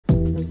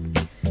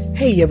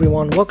Hey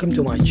everyone, welcome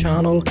to my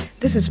channel.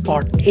 This is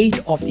part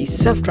 8 of the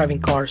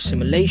self-driving car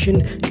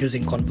simulation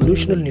using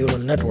convolutional neural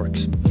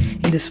networks.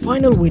 In this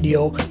final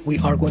video, we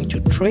are going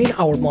to train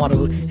our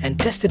model and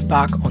test it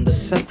back on the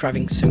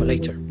self-driving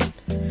simulator.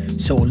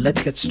 So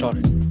let's get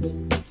started.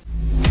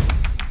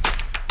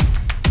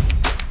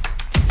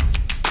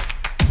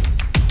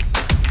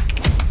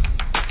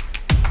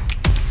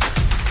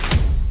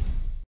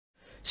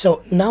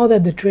 So now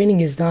that the training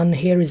is done,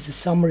 here is the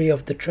summary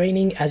of the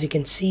training. As you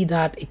can see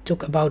that it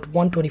took about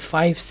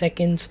 125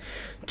 seconds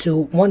to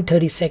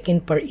 130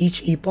 seconds per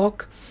each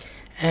epoch.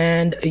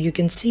 And you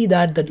can see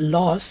that the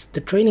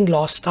training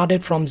loss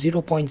started from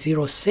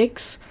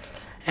 0.06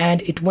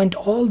 and it went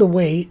all the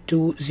way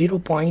to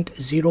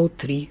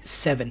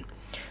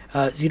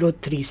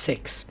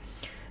 0.036.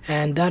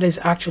 And that is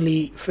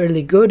actually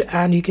fairly good.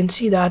 And you can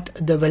see that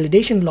the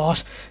validation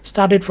loss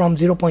started from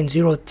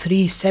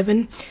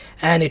 0.037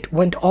 and it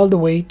went all the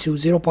way to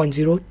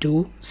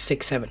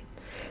 0.0267.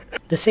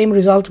 The same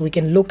result we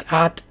can look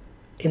at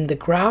in the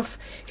graph.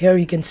 Here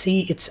you can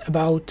see it's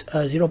about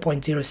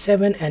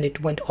 0.07 and it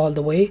went all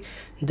the way,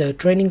 the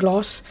training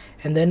loss,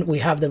 and then we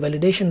have the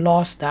validation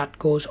loss that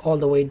goes all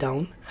the way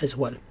down as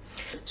well.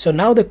 So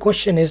now the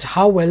question is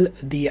how well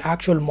the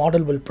actual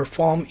model will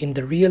perform in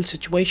the real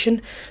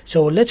situation.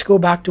 So let's go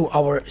back to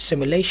our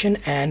simulation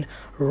and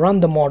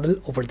run the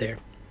model over there.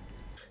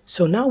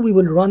 So now we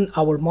will run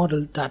our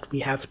model that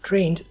we have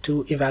trained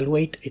to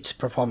evaluate its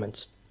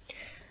performance.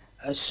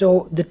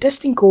 So the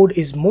testing code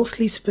is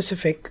mostly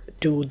specific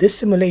to this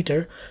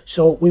simulator,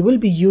 so we will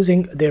be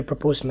using their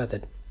proposed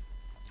method.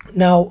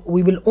 Now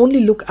we will only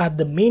look at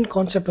the main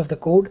concept of the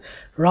code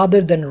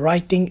rather than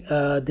writing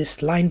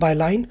this line by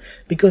line,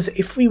 because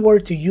if we were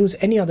to use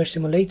any other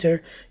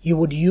simulator, you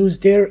would use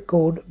their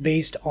code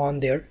based on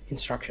their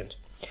instructions.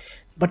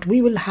 But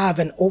we will have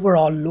an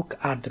overall look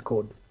at the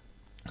code.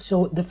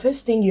 So the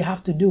first thing you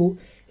have to do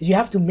is you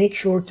have to make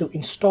sure to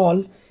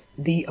install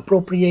the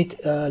appropriate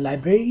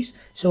libraries.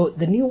 So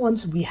the new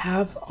ones we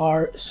have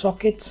are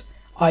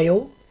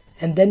sockets.io,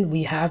 and then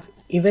we have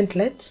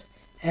eventlets,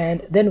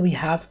 and then we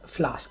have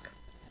Flask.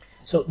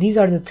 So these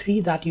are the three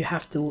that you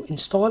have to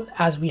install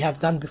as we have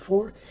done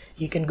before.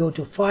 You can go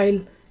to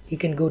File, you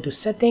can go to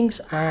Settings,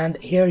 and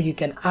here you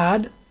can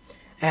add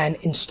and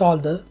install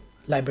the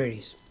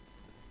libraries.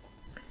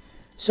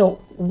 So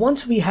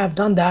once we have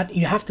done that,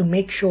 you have to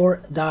make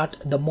sure that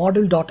the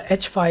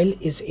model.h file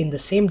is in the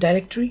same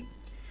directory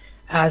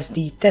as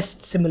the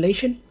test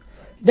simulation.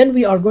 Then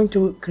we are going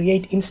to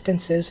create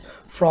instances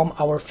from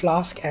our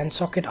Flask and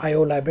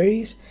socket.io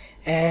libraries.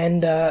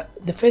 And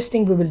the first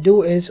thing we will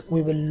do is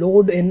we will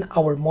load in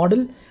our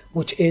model,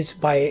 which is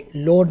by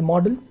load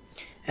model,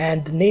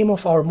 and the name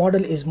of our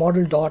model is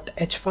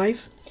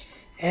model.h5.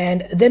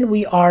 And then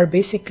we are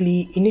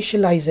basically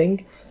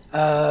initializing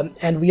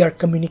and we are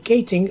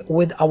communicating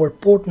with our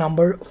port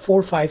number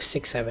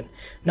 4567.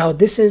 Now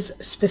this is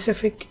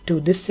specific to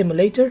this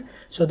simulator,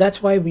 so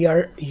that's why we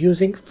are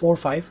using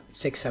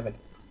 4567.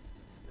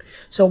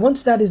 So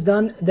once that is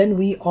done, then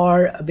we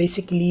are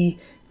basically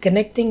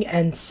connecting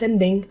and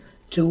sending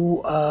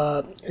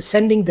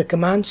the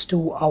commands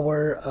to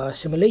our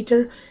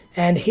simulator.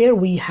 And here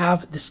we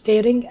have the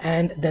steering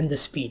and then the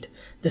speed.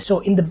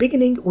 So in the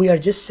beginning we are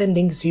just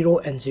sending 0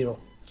 and 0.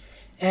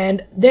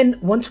 And then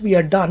once we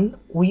are done,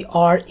 we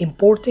are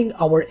importing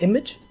our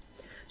image.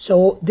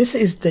 So this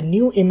is the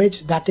new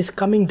image that is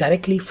coming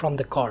directly from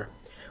the car.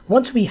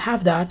 Once we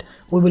have that,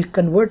 we will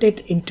convert it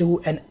into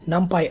an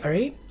NumPy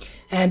array.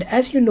 And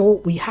as you know,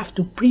 we have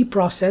to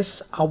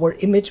pre-process our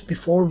image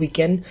before we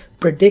can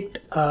predict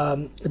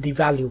the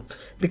value.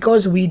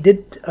 Because we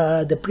did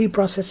the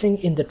pre-processing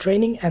in the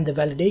training and the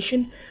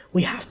validation,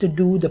 we have to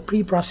do the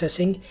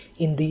pre-processing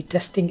in the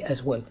testing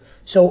as well.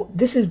 So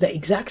this is the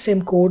exact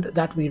same code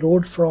that we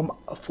wrote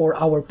for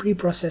our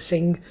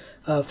pre-processing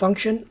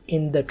function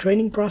in the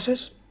training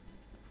process.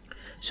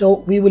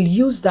 So we will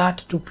use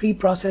that to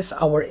pre-process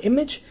our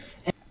image.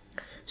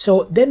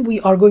 So then we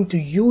are going to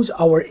use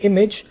our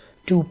image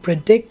to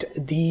predict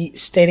the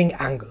steering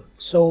angle.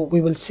 So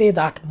we will say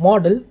that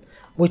model,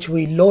 which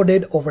we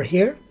loaded over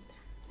here,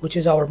 which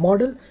is our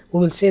model, we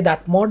will say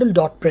that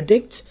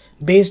model.predicts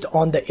based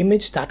on the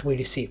image that we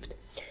received.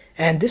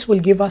 And this will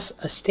give us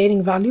a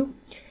steering value.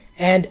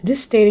 And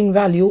this steering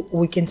value,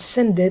 we can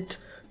send it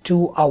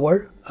to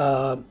our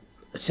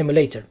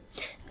simulator.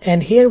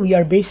 And here we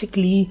are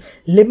basically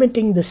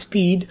limiting the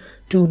speed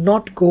to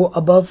not go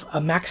above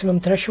a maximum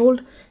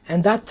threshold.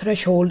 And that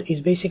threshold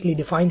is basically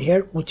defined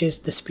here, which is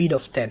the speed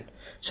of 10.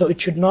 So it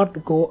should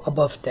not go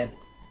above 10.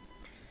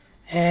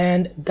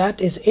 And that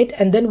is it.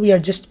 And then we are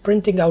just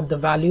printing out the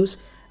values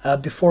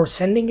before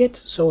sending it.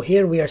 So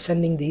here we are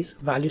sending these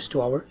values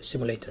to our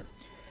simulator.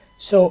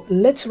 So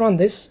let's run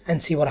this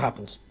and see what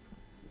happens.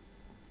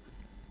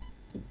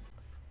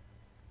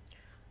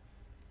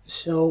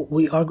 So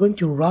we are going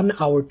to run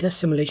our test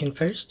simulation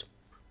first.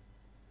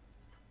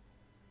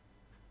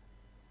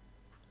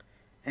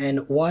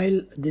 And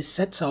while this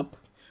sets up,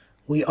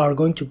 we are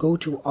going to go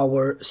to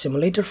our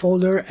simulator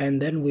folder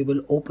and then we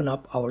will open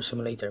up our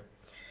simulator.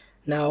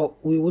 Now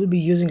we will be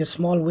using a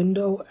small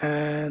window,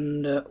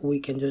 and we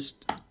can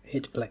just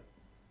hit play.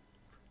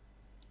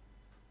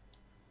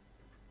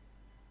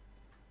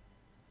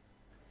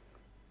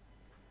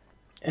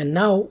 And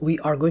now we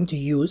are going to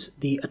use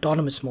the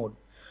autonomous mode.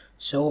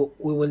 So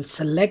we will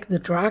select the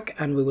track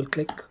and we will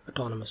click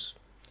autonomous.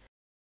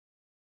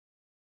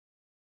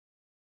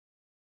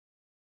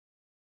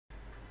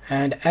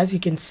 And as you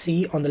can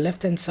see on the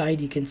left hand side,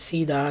 you can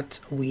see that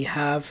we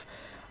have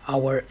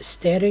our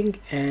steering,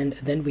 and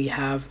then we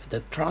have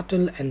the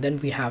throttle, and then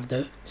we have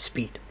the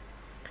speed.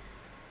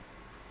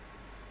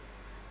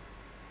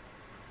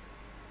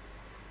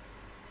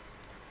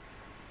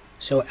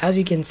 So as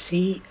you can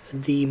see,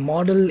 the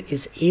model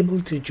is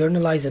able to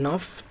journalize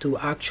enough to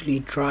actually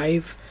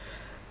drive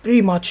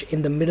pretty much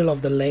in the middle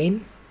of the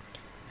lane.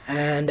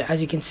 And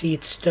as you can see,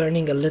 it's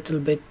turning a little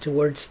bit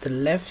towards the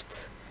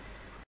left.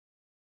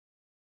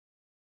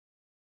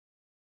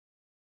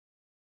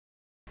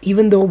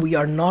 Even though we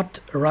are not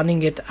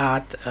running it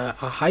at a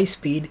high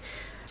speed,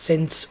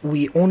 since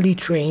we only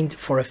trained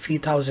for a few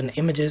thousand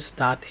images,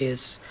 that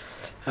is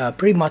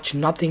pretty much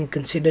nothing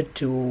considered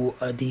to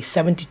the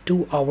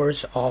 72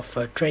 hours of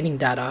training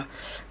data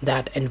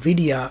that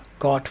Nvidia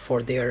got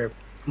for their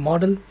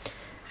model.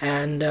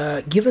 And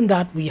given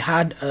that we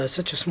had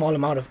such a small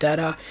amount of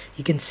data,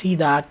 you can see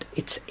that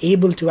it's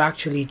able to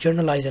actually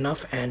journalize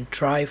enough and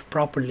drive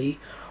properly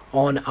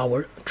on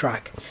our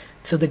track.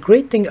 So the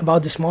great thing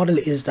about this model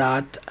is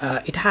that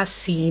it has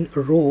seen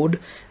a road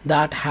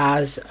that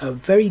has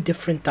very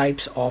different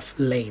types of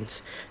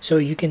lanes. So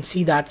you can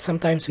see that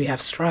sometimes we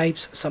have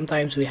stripes,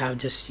 sometimes we have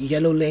just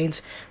yellow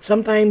lanes,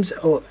 sometimes,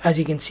 as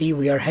you can see,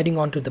 we are heading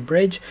onto the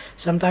bridge.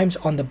 Sometimes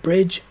on the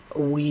bridge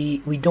we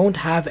don't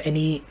have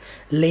any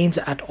lanes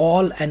at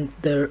all, and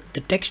the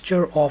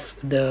texture of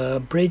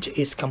the bridge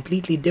is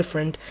completely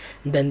different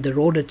than the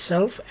road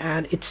itself,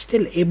 and it's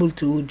still able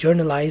to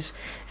journalize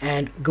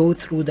and go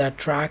through that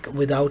track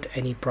without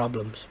any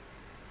problems.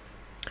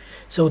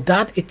 So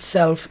that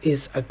itself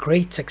is a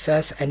great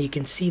success, and you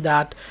can see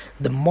that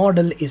the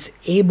model is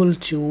able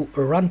to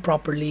run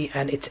properly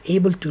and it's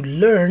able to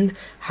learn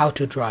how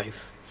to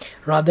drive,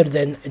 rather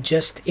than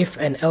just if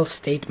and else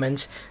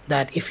statements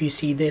that if you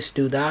see this,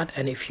 do that,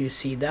 and if you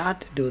see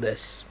that, do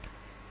this.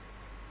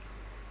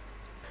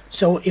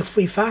 So if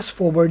we fast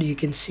forward, you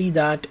can see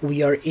that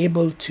we are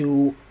able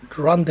to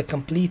run the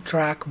complete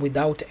track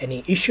without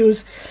any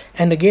issues.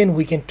 And again,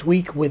 we can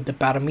tweak with the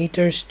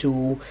parameters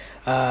to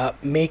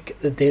make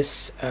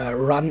this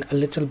run a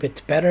little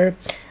bit better.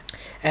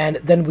 And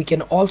then we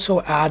can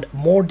also add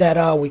more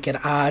data. We can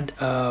add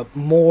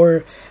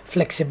more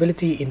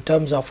flexibility in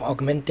terms of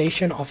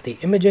augmentation of the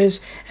images,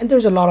 and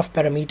there's a lot of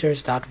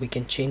parameters that we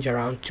can change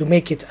around to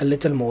make it a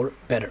little more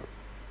better.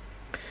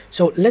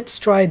 So let's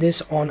try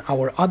this on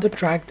our other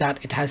track that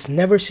it has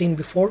never seen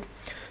before.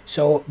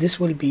 So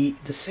this will be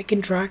the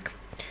second track,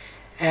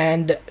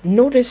 and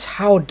notice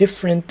how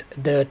different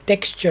the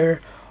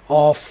texture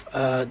of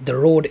the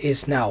road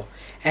is now,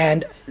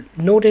 and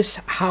notice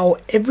how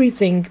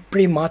everything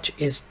pretty much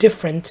is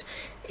different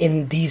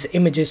in these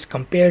images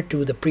compared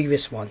to the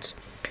previous ones.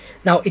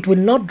 Now it will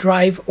not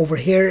drive over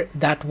here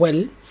that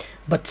well,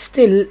 but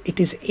still it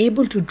is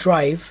able to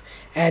drive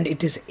and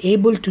it is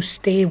able to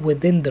stay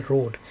within the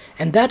road,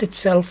 and that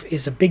itself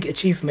is a big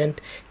achievement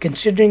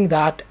considering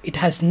that it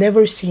has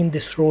never seen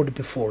this road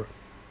before.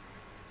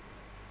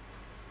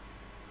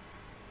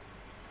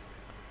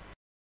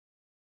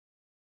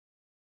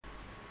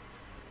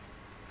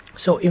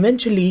 So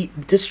eventually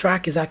this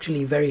track is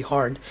actually very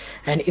hard,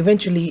 and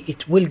eventually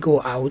it will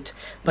go out,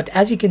 but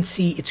as you can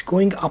see, it's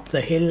going up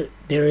the hill.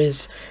 There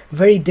is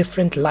very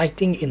different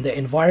lighting in the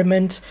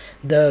environment.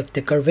 The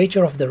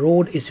curvature of the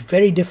road is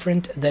very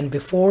different than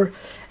before,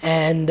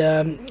 and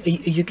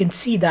you can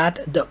see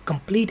that the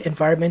complete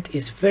environment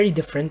is very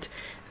different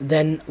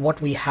than what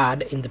we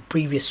had in the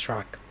previous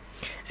track.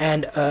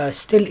 And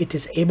still it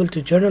is able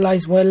to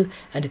journalize well,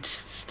 and it's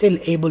still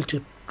able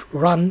to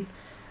run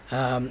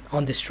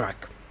on this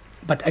track.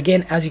 But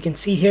again, as you can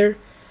see here,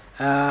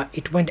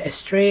 it went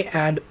astray,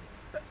 and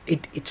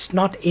it's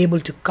not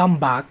able to come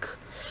back,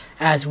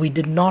 as we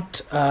did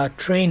not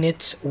train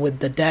it with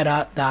the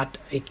data that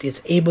it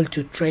is able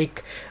to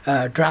take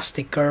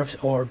drastic curves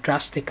or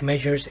drastic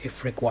measures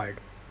if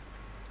required.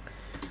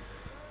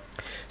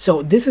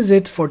 So this is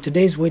it for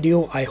today's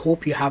video. I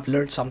hope you have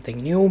learned something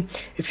new.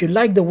 If you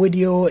liked the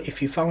video,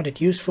 if you found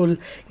it useful,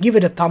 give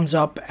it a thumbs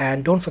up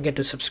and don't forget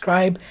to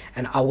subscribe,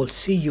 and I will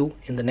see you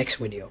in the next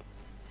video.